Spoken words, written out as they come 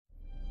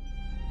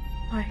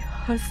My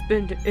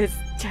husband is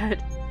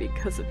dead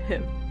because of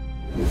him.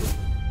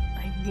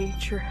 I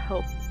need your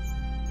help.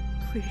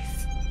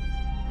 Please.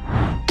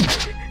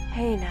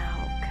 Hey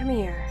now, come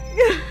here.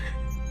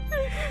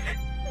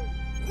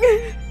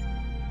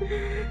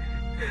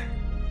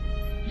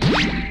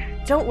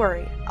 Don't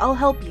worry, I'll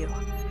help you.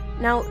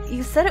 Now,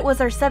 you said it was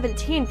our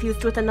 17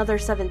 fused with another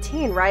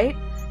 17, right?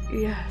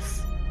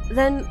 Yes.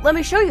 Then let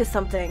me show you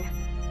something.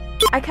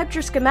 I kept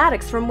your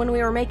schematics from when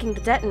we were making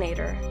the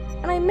detonator,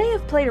 and I may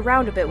have played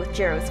around a bit with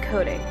Jiro's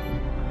coding.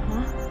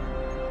 Huh?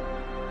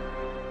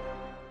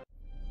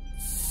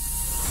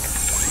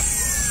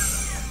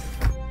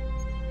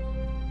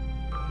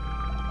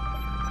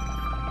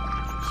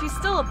 She's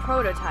still a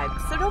prototype,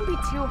 so don't be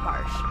too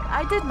harsh.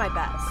 I did my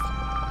best.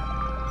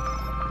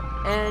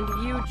 And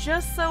you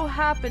just so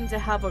happen to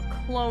have a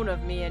clone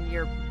of me in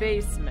your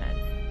basement.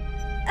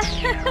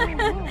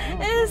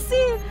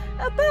 See,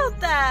 about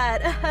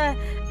that.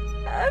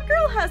 A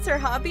girl has her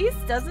hobbies,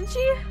 doesn't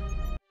she?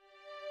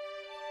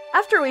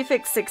 After we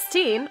fixed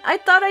 16, I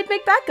thought I'd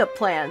make backup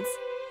plans.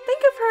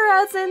 Think of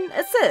her as an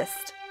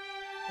assist.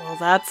 Well,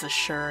 that's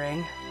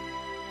assuring.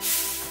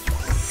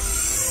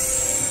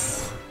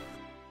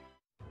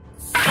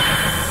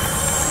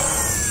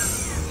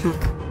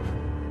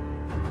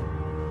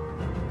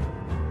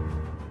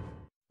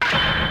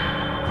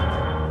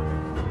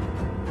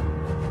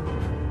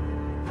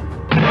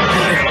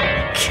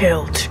 I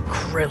killed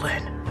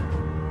Krillin.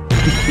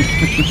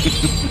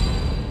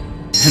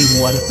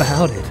 And what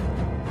about it?